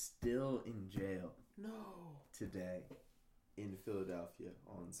 He's still in jail. No. Today. In Philadelphia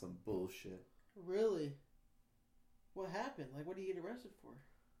on some bullshit. Really? What happened? Like, what did you get arrested for?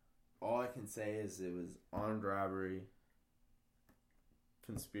 All I can say is it was armed robbery,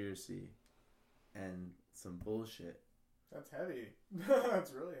 conspiracy, and some bullshit. That's heavy.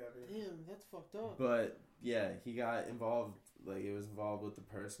 That's really heavy. Damn, that's fucked up. But yeah, he got involved. Like it was involved with the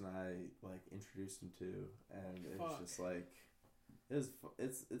person I like introduced him to, and it was just like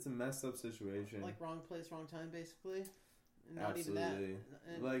it's a messed up situation. Like wrong place, wrong time, basically. Not absolutely.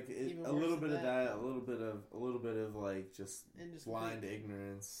 Like a little bit of that, a little bit of like just blind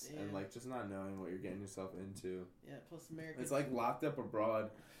ignorance and like just not knowing what you're getting yourself into. Yeah, plus American. It's like Locked Up Abroad.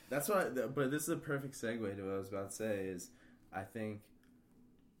 That's why. But this is a perfect segue to what I was about to say. Is I think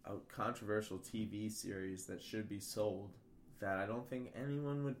a controversial TV series that should be sold that I don't think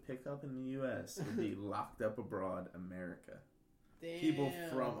anyone would pick up in the U.S. would be Locked Up Abroad America. Damn. People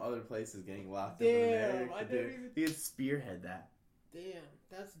from other places getting locked up in America. He could spearhead that. Damn,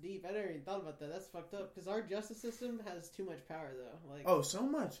 that's deep. I never even thought about that. That's fucked up. Because our justice system has too much power, though. Like, oh, so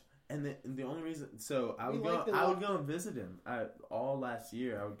much. And the only reason, so I would go and visit him. All last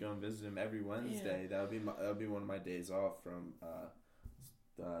year, I would go and visit him every Wednesday. That would be one of my days off from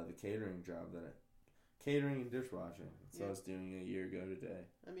the catering job catering and dishwashing. So I was doing a year ago today.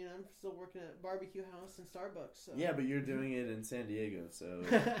 I mean, I'm still working at Barbecue House and Starbucks. So. Yeah, but you're doing it in San Diego, so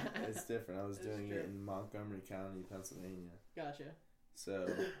it's different. I was doing it in Montgomery County, Pennsylvania. Gotcha. So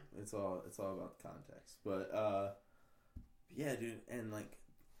it's all about the context. But yeah, dude, and like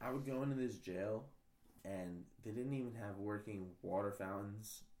I would go into this jail, and they didn't even have working water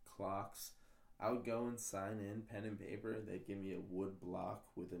fountains, clocks. I would go and sign in, pen and paper. They'd give me a wood block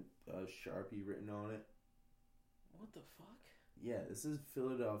with a Sharpie written on it. What the fuck? Yeah, this is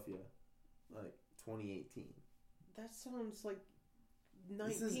Philadelphia, like 2018. That sounds like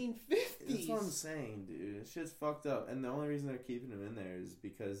 1950s. That's what I'm saying, dude. This shit's fucked up. And the only reason they're keeping him in there is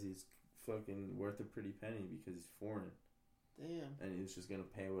because he's fucking worth a pretty penny because he's foreign. Damn. And he's just gonna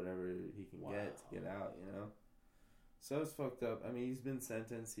pay whatever he can get to get out, you know? So it's fucked up. I mean, he's been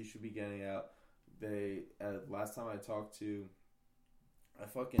sentenced. He should be getting out. Last time I talked to, I'm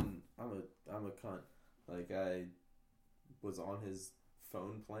a cunt. Like, I was on his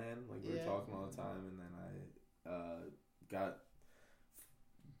phone plan. Like, we were talking all the time, and then I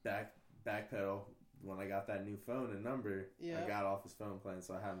backpedal. When I got that new phone and number, Yeah. I got off his phone plan,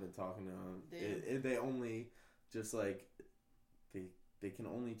 so I haven't been talking to him. Damn. They only just like they can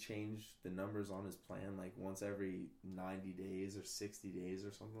only change the numbers on his plan like once every 90 days or 60 days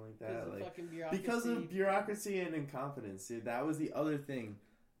or something like that. Because of Like fucking bureaucracy. because of bureaucracy and incompetence. See, that was the other thing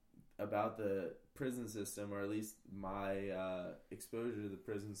about the prison system, or at least my exposure to the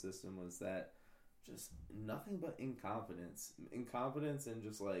prison system, was that just nothing but incompetence and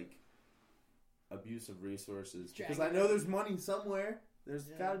just like abuse of resources. Because I know there's money somewhere. There's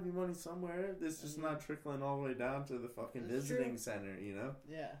got to be money somewhere. It's just not trickling all the way down to the fucking visiting center, you know?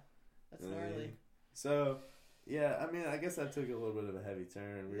 Yeah. That's gnarly. So, yeah, I mean, I guess that took a little bit of a heavy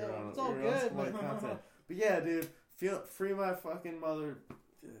turn. It's all good. On content. But yeah, dude, free my fucking mother.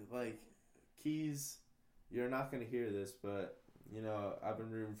 Like, Keys, you're not going to hear this, but, you know, I've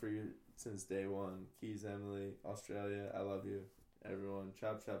been rooting for you since day one. Keys, Emily, Australia, I love you. Everyone,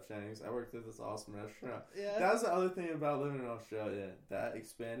 Chop Shannings. I worked at this awesome restaurant. Yeah. That was the other thing about living in Australia. That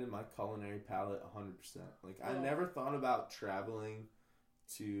expanded my culinary palate 100%. Like, I never thought about traveling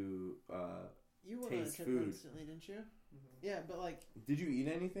to you went taste on a trip food. recently, didn't you? Mm-hmm. Yeah, but like... Did you eat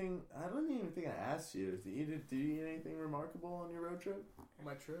anything? I don't even think I asked you. Did you eat anything remarkable on your road trip? On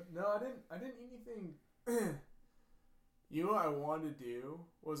my trip? No, I didn't eat anything. You know what I wanted to do?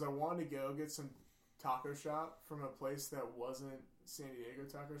 Was I wanted to go get some taco shop from a place that wasn't San Diego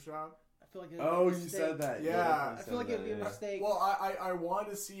Taco Shop. I feel like it would be a mistake. Said that. Yeah. I feel like it would be a mistake. Well, I wanted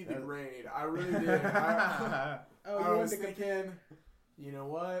to see the grade. I really did. I was thinking, you know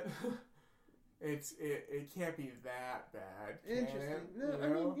what? It can't be that bad. Interesting. No, you know? I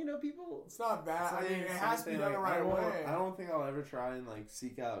mean, you know, people. It's not that. I mean, it has to be done the right way. I don't think I'll ever try and like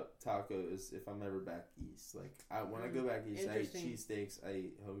seek out tacos if I'm ever back east. Like when I go back east, I eat cheesesteaks, I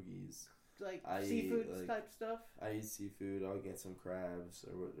eat hoagies. Like seafood type stuff. I eat seafood. I'll get some crabs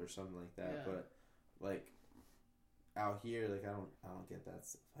or something like that. Yeah. But like out here, like I don't get that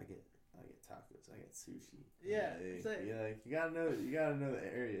stuff. I get tacos. I get sushi. Yeah, like you gotta know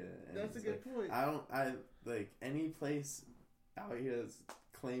the area. And that's a good point. I like any place out here that's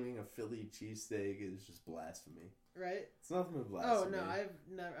claiming a Philly cheesesteak is just blasphemy. Right? It's nothing but blasphemy. Oh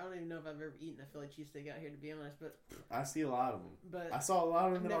no, I don't even know if I've ever eaten a Philly cheesesteak out here, to be honest. But I see a lot of them. But I saw a lot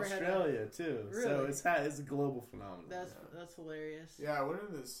of them in Australia too. Really? So it's a global phenomenon. That's hilarious. Yeah, I went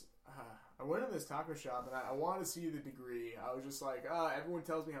in this taco shop and I wanted to see the degree. I was just like, everyone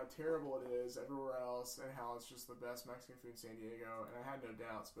tells me how terrible it is everywhere else and how it's just the best Mexican food in San Diego, and I had no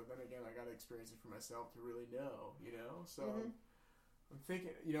doubts. But then again, I got to experience it for myself to really know, you know. So I'm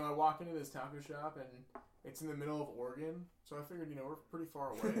thinking, you know, I walk into this taco shop and it's in the middle of Oregon, so I figured, you know, we're pretty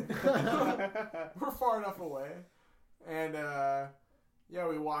far away. We're far enough away, and yeah,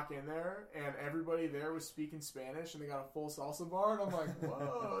 we walk in there, and everybody there was speaking Spanish, and they got a full salsa bar, and I'm like,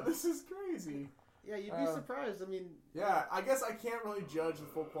 whoa, this is crazy. Yeah, you'd be surprised. I mean... Yeah, I guess I can't really judge the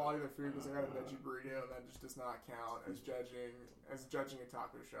full quality of the food because I got a veggie burrito, and that just does not count as judging a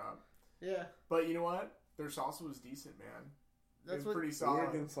taco shop. Yeah. But you know what? Their salsa was decent, man. That's pretty solid.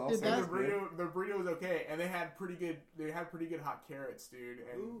 Salsa. The burrito was okay, and they had pretty good hot carrots, dude.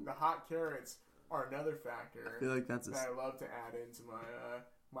 And the hot carrots are another factor. I feel like that I love to add into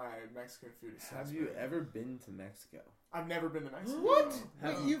my Mexican food assessment. Have you ever been to Mexico? I've never been to Mexico. What?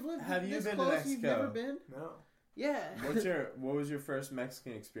 No. You've lived have you this been close, to Mexico? You've never been? No. Yeah. What was your first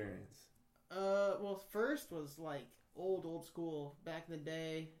Mexican experience? Well, first was like old school back in the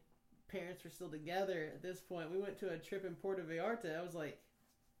day. Parents were still together at this point. We went to a trip in Puerto Vallarta. I was like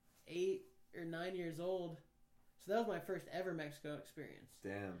 8 or 9 years old. So that was my first ever Mexico experience.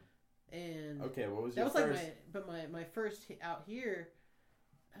 Damn. And okay, what was your first? That was like my first out here.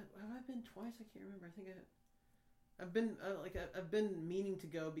 Have I been twice? I can't remember. I think I've been meaning to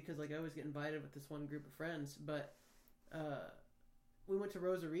go because like I always get invited with this one group of friends. But we went to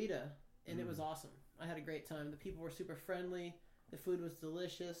Rosarita and it was awesome. I had a great time. The people were super friendly. The food was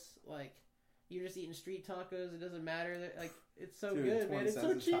delicious. Like, you're just eating street tacos. It doesn't matter. Like, it's so good, man. It's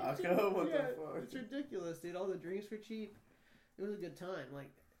so cheap. Taco? What the fuck? It's ridiculous, dude. All the drinks were cheap. It was a good time.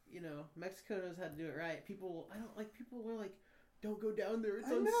 Like, you know, Mexico knows how to do it right. People were like, don't go down there. It's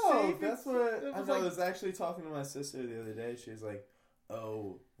unsafe. I know. That's what I know. I was actually talking to my sister the other day. She was like,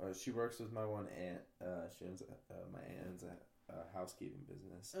 she works with my one aunt. She owns my aunt owns a housekeeping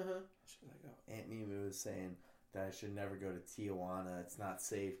business. She's like, Aunt Mimi was saying that I should never go to Tijuana. It's not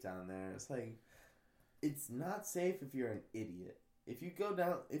safe down there. It's like, it's not safe if you're an idiot. If you go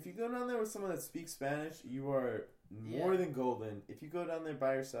down there with someone that speaks Spanish, you are more than golden. If you go down there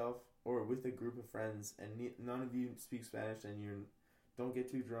by yourself or with a group of friends and none of you speak Spanish and you don't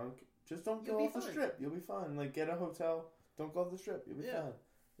get too drunk, just don't go off the strip. You'll be fine. Like, get a hotel. Don't go off the strip. You'll be fine.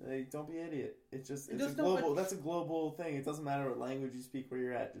 Like, don't be an idiot. It's just And it's just a don't, global. That's a global thing. It doesn't matter what language you speak, where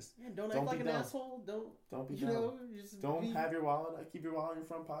you're at. Just don't don't act like be an dumb. asshole. don't be You dumb. know, just Don't be, have your wallet. Keep your wallet in your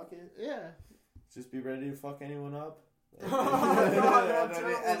front pocket. Yeah. Just be ready to fuck anyone up. God,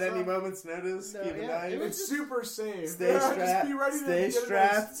 at any moment's notice, No, keep a yeah, knife. it was It's super safe. Stay Just strapped. be ready Stay to get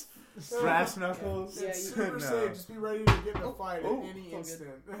strapped. In Brass knuckles. a, it's Yeah, super No. safe. Just be ready to get in a fight oh, at any it's all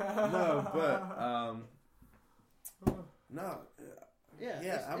instant. No, but no.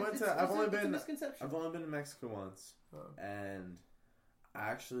 Yeah. I've only it's a been misconception. to Mexico once, Huh. and I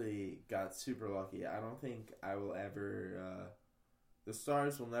actually got super lucky. I don't think I will ever. The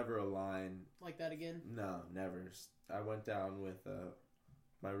stars will never align. Like that again. No, never. I went down with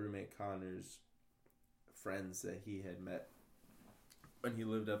my roommate Connor's friends that he had met when he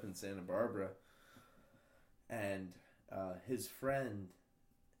lived up in Santa Barbara, and his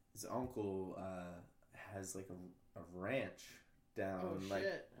uncle has like a ranch down like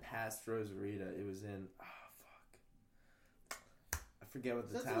past Rosarita. It was in I forget what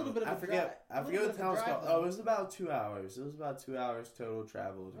the That's a town. little bit of I a forget. drive. I forget what the town's called. Though. Oh, it was about 2 hours. It was about 2 hours total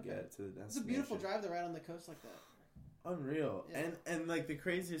travel to get to the destination. It's a beautiful drive though, right on the coast like that. Unreal. Yeah. And like the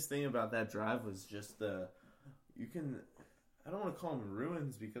craziest thing about that drive was just I don't want to call them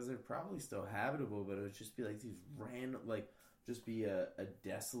ruins because they're probably still habitable, but it would just be like these random, like just be a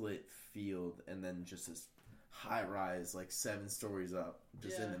desolate field and then just this high rise like 7 stories up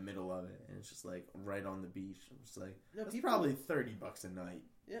just in the middle of it, and it's just like right on the beach. I'm just like, that's probably $30 a night.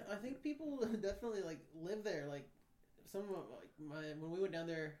 Yeah, I think people definitely like live there. Like some of when we went down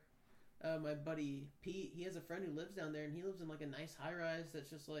there, my buddy Pete, he has a friend who lives down there, and he lives in like a nice high rise that's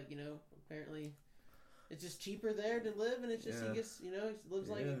just like, apparently it's just cheaper there to live, and it's just he gets, he lives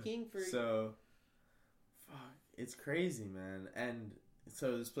like a king for. So, fuck, it's crazy, man. And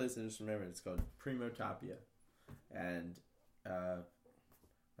so this place I just remembered, it's called Primotopia, and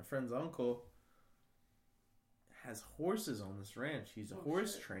my friend's uncle has horses on this ranch. He's a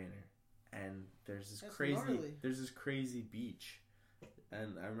horse trainer, and there's this crazy beach,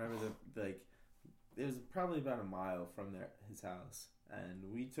 and I remember it was probably about a mile from his house, and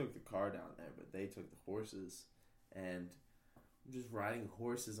we took the car down there, but they took the horses, and I'm just riding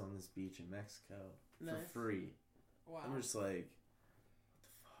horses on this beach in Mexico for free. Wow. I'm just like,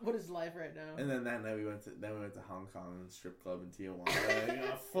 what is life right now? and then that night we went to Hong Kong and strip club in Tijuana.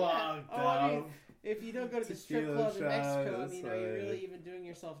 Like, fuck, I mean, if you don't go to the strip club in Mexico, shots, are you really even doing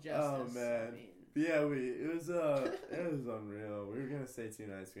yourself justice? Oh man, yeah, it was unreal. We were gonna stay 2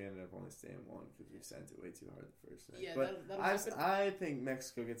 nights. We ended up only staying 1 because we sent it way too hard the first night. Yeah, but I think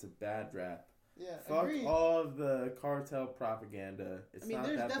Mexico gets a bad rap. Yeah, fuck agreed. all of the cartel propaganda. It's not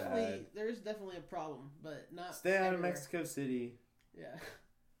that bad. There's definitely a problem, but not. Stay out of everywhere. Mexico City. Yeah.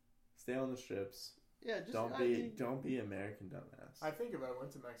 Stay on the strips. Yeah, just don't be American dumbass. I think if I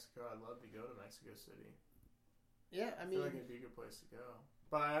went to Mexico, I'd love to go to Mexico City. Yeah, I mean, feel like it'd be a good place to go.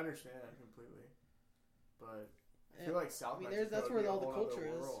 But I understand completely. But I feel like South Mexico. That's where all the culture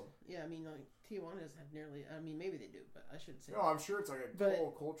is. World. Yeah, I mean, like Tijuana doesn't have nearly. I mean, maybe they do, but I shouldn't say. No, I'm sure it's like a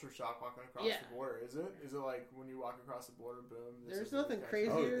total culture shock walking across the border. Is it? Is it like when you walk across the border, boom? There's nothing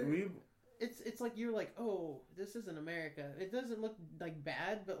crazier. It's like you're like, oh, this isn't America. It doesn't look like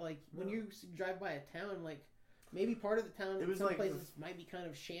bad, but like when you drive by a town, like maybe part of the town, some places might be kind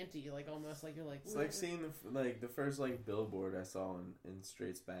of shanty, like almost like you're like. It's like seeing the first like billboard I saw in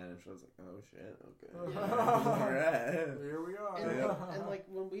straight Spanish. I was like, oh shit, okay, alright, here we are. And like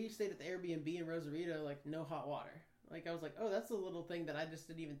when we stayed at the Airbnb in Rosarito, like no hot water. Like I was like, oh, that's a little thing that I just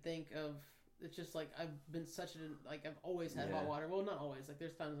didn't even think of. It's just like I've been I've always had hot water. Well, not always. Like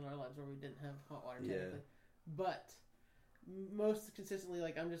there's times in our lives where we didn't have hot water technically, but most consistently,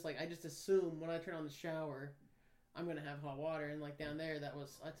 like I'm just like I just assume when I turn on the shower, I'm gonna have hot water. And like down there, I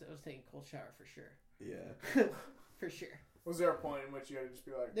was taking a cold shower for sure. Yeah, for sure. Was there a point in which you had to just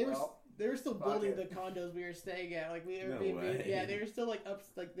be like, they were still building the condos we were staying at. Like they were still like up.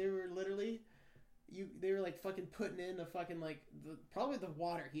 Like they were literally. They were like fucking putting in a fucking like probably the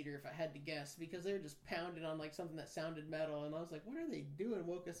water heater if I had to guess, because they were just pounding on like something that sounded metal, and I was like, what are they doing?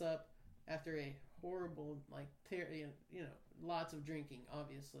 Woke us up after a horrible like lots of drinking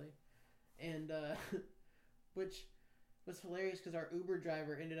obviously, and which was hilarious because our Uber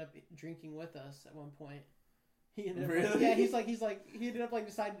driver ended up drinking with us at one point. He ended up, he ended up like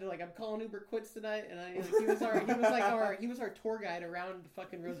deciding to like, I'm calling Uber quits tonight, and he was our tour guide around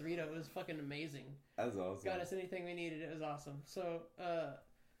fucking Rosarito. It was fucking amazing. That's awesome. Got us anything we needed. It was awesome. So,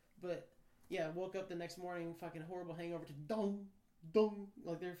 but yeah, woke up the next morning, fucking horrible hangover to dong,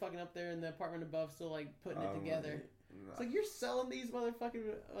 like they're fucking up there in the apartment above, still like putting it together. It's like you're selling these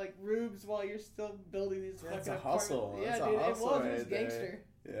motherfucking like rubes while you're still building these fucking a hustle. apartments. Yeah, That's dude, a hustle it was gangster.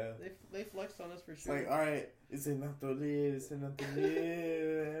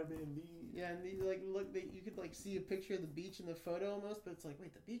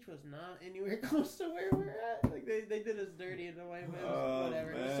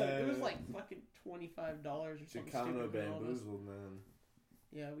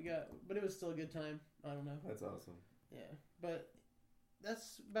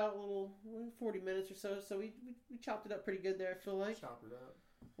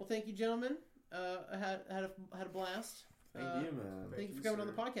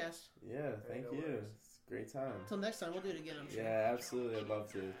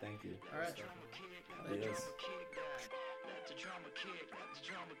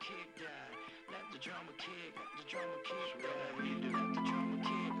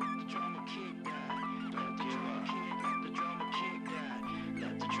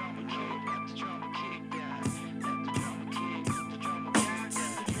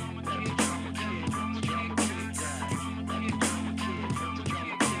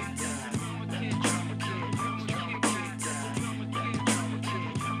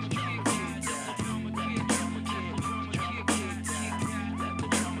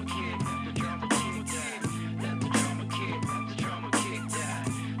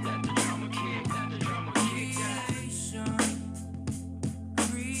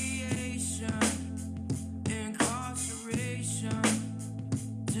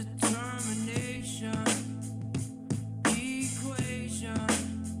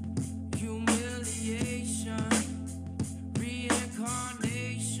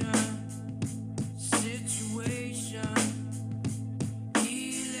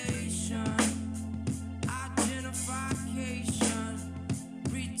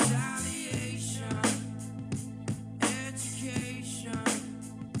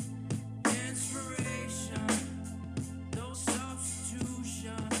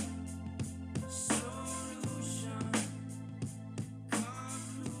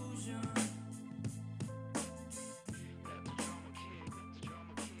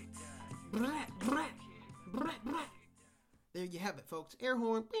 There you have it, folks. Air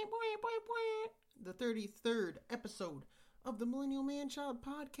horn. The 33rd episode of the Millennial Man-Child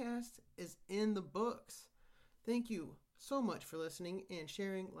Podcast is in the books. Thank you so much for listening and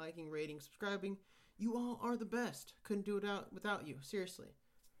sharing, liking, rating, subscribing. You all are the best. Couldn't do it without you. Seriously.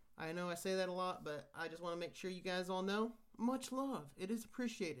 I know I say that a lot, but I just want to make sure you guys all know. Much love. It is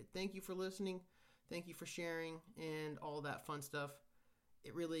appreciated. Thank you for listening. Thank you for sharing and all that fun stuff.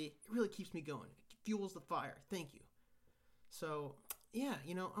 It really keeps me going. It fuels the fire. Thank you. So, yeah,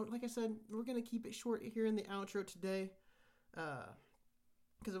 like I said, we're going to keep it short here in the outro today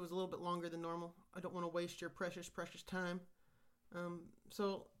because it was a little bit longer than normal. I don't want to waste your precious time.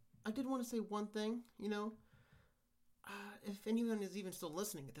 So, I did want to say one thing, if anyone is even still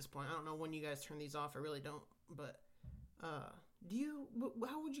listening at this point. I don't know when you guys turn these off. I really don't. But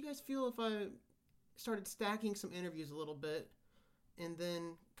how would you guys feel if I started stacking some interviews a little bit and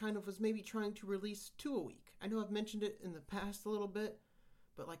then kind of was maybe trying to release 2 a week? I know I've mentioned it in the past a little bit,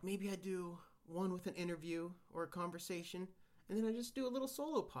 but like maybe I do one with an interview or a conversation, and then I just do a little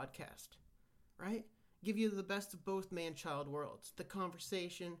solo podcast, right? Give you the best of both man-child worlds. The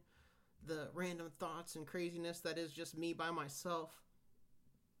conversation, the random thoughts and craziness that is just me by myself.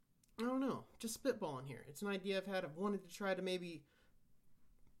 I don't know, just spitballing here. It's an idea I've had. I've wanted to try to maybe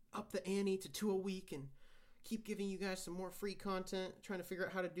up the ante to 2 a week and keep giving you guys some more free content, trying to figure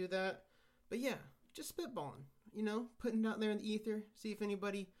out how to do that. But yeah, just spitballing, putting it out there in the ether, see if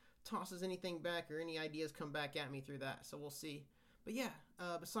anybody tosses anything back or any ideas come back at me through that. So we'll see. But yeah,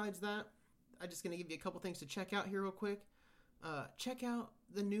 besides that, I'm just going to give you a couple things to check out here real quick. Check out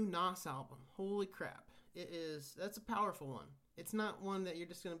the new Nas album. Holy crap. That's a powerful one. It's not one that you're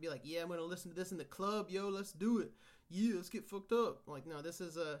just going to be like, yeah, I'm going to listen to this in the club. Yo, let's do it. Yeah, let's get fucked up. Like, no, this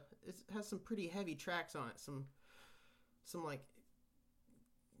is it has some pretty heavy tracks on it. Some like,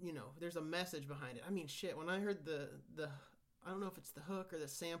 there's a message behind it. I mean, shit, when I heard the I don't know if it's the hook or the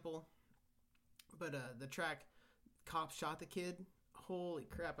sample, but the track Cop Shot the Kid, holy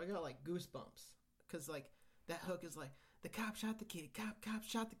crap, I got like goosebumps. Because like, that hook is like, the cop shot the kid, cop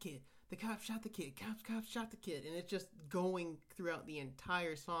shot the kid, the cop shot the kid, cop shot the kid. And it's just going throughout the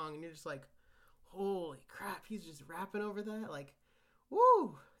entire song, and you're just like, holy crap, he's just rapping over that. Like,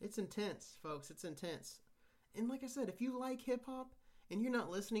 woo, it's intense, folks, it's intense. And like I said, if you like hip-hop, and you're not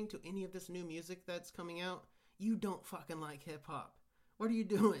listening to any of this new music that's coming out, you don't fucking like hip-hop. What are you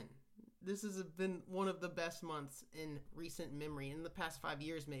doing? This has been one of the best months in recent memory, in the past 5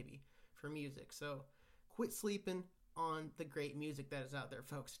 years maybe, for music. So quit sleeping on the great music that is out there,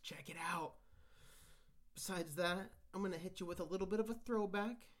 folks. Check it out. Besides that, I'm going to hit you with a little bit of a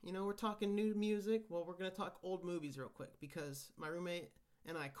throwback. You know, we're talking new music. Well, we're going to talk old movies real quick because my roommate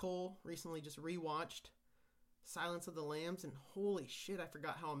and I, Cole, recently just rewatched Silence of the Lambs, and holy shit, I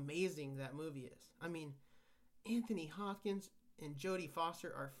forgot how amazing that movie is. I mean, Anthony Hopkins and Jodie Foster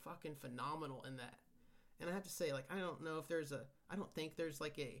are fucking phenomenal in that. And I have to say, like, I don't think there's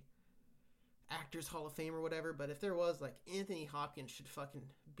like a Actors Hall of Fame or whatever, but if there was, like, Anthony Hopkins should fucking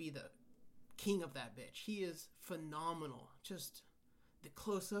be the king of that bitch. He is phenomenal. Just the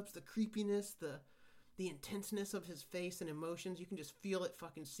close-ups, the creepiness, the intenseness of his face and emotions. You can just feel it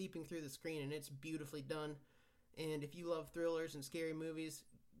fucking seeping through the screen, and it's beautifully done. And if you love thrillers and scary movies,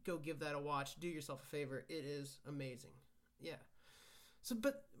 go give that a watch. Do yourself a favor. It is amazing. Yeah. So,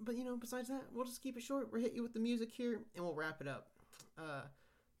 but you know, besides that, we'll just keep it short. We'll hit you with the music here, and we'll wrap it up.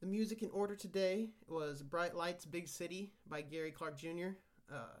 The music in order today was Bright Lights, Big City by Gary Clark Jr.,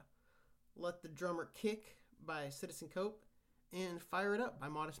 Let the Drummer Kick by Citizen Cope, and Fire It Up by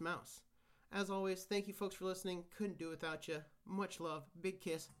Modest Mouse. As always, thank you folks for listening. Couldn't do it without you. Much love. Big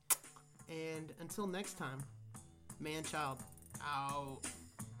kiss. And until next time, man-child out.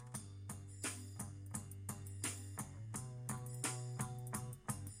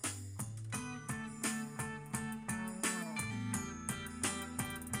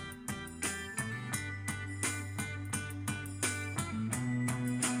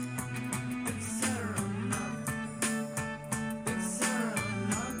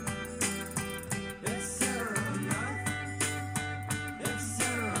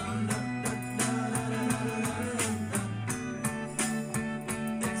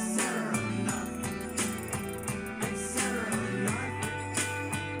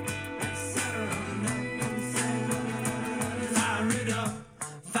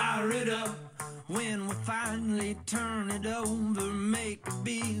 When we finally turn it over, make a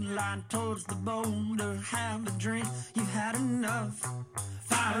beeline towards the boulder, have a drink, you've had enough.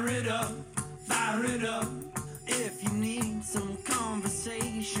 Fire it up, fire it up. If you need some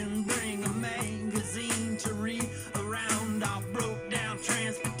conversation, bring a magazine to read around our broke down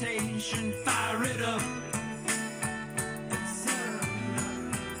transportation. Fire it up.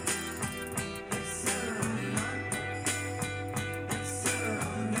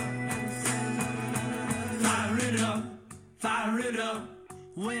 Fire it up.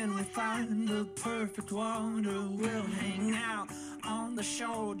 When we find the perfect water, we'll hang out on the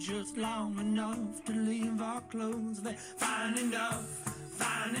shore just long enough to leave our clothes there. Fine enough,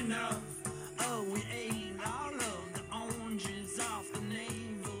 fine enough. Oh, we ate